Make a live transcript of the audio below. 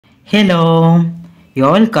Hello,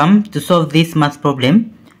 you're welcome to solve this math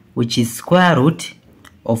problem, which is square root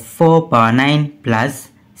of 4 power 9 plus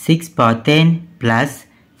 6 power 10 plus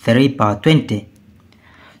 3 power 20.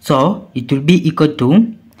 So it will be equal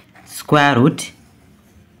to square root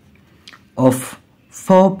of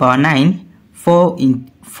 4 power 9, 4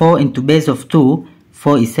 into base of 2,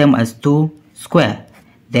 4 is same as 2 square,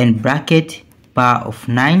 then bracket power of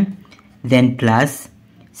 9, then plus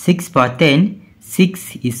 6 power 10,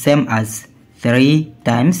 6 is same as 3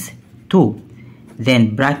 times 2,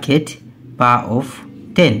 then bracket power of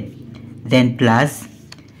 10, then plus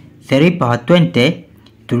 3 power 20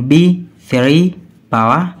 to be 3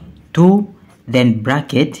 power 2, then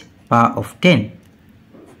bracket power of 10.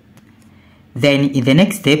 Then in the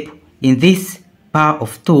next step, in this power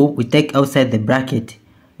of 2 we take outside the bracket,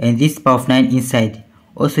 and this power of 9 inside.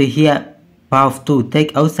 Also here power of 2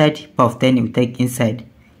 take outside, power of 10 we take inside.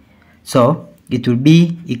 So it will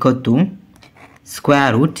be equal to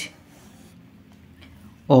square root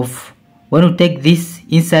of, when we take this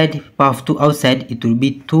inside, power of 2 outside, it will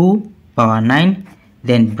be 2 power 9,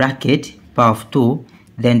 then bracket power of 2,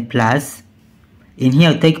 then plus, in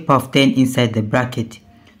here we take power of 10 inside the bracket,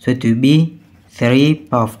 so it will be 3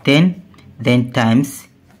 power of 10, then times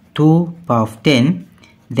 2 power of 10,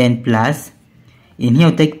 then plus, in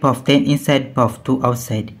here we take power of 10 inside, power of 2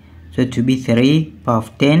 outside, so it will be 3 power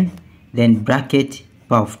of 10, then bracket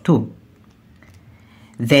power of 2.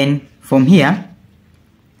 Then from here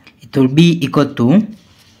it will be equal to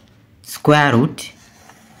square root,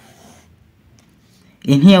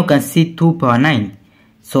 in here you can see 2 power 9,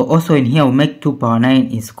 so also in here we make 2 power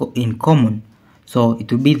 9 in common, so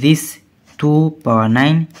it will be this 2 power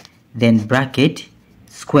 9, then bracket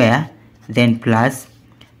square, then plus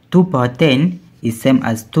 2 power 10 is same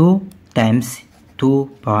as 2 times 2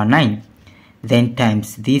 power 9, then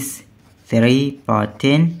times this 3 power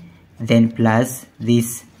 10, then plus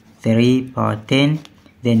this 3 power 10,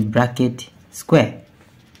 then bracket square.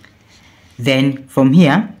 Then from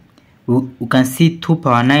here we can see 2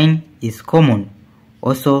 power 9 is common,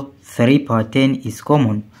 also 3 power 10 is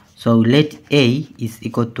common, so let A is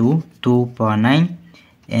equal to 2 power 9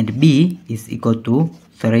 and B is equal to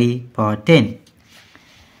 3 power 10.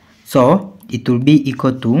 So it will be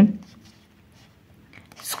equal to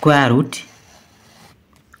square root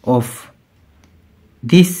of,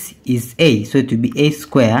 this is A, so it will be A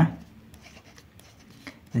square,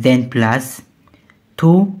 then plus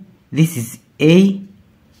 2, this is A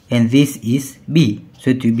and this is B, so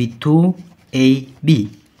it will be 2AB,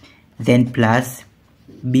 then plus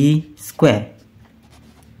B square.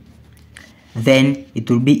 Then it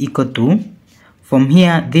will be equal to, from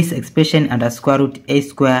here this expression under square root A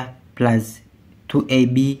square plus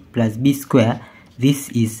 2AB plus B square, this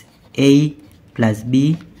is A plus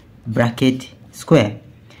B bracket square,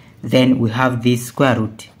 then we have this square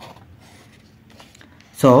root,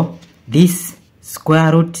 so this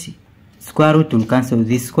square root will cancel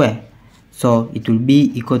this square, so it will be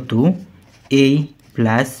equal to A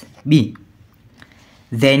plus B.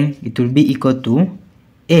 Then it will be equal to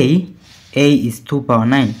A is 2 power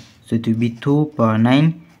 9, so it will be 2 power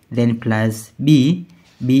 9, then plus B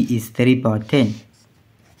is 3 power 10.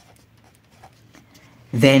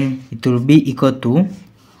 Then it will be equal to,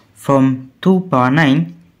 from 2 power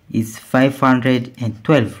 9 is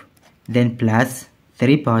 512, then plus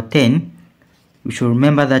 3 power 10, we should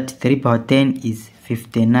remember that 3 power 10 is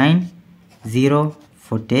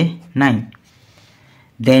 59,049.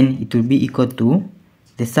 Then it will be equal to,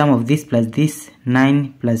 the sum of this plus this,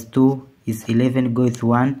 9 plus 2 is 11, go with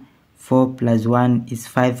 1, 4 plus 1 is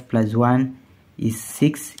 5 plus 1 is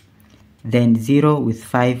 6, then 0 with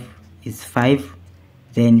 5 is 5,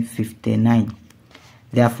 then 59.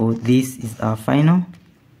 Therefore, this is our final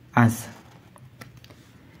answer.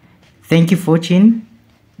 Thank you for watching.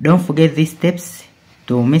 Don't forget these steps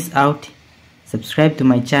to miss out. Subscribe to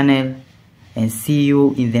my channel and see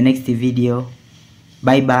you in the next video.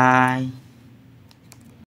 Bye bye.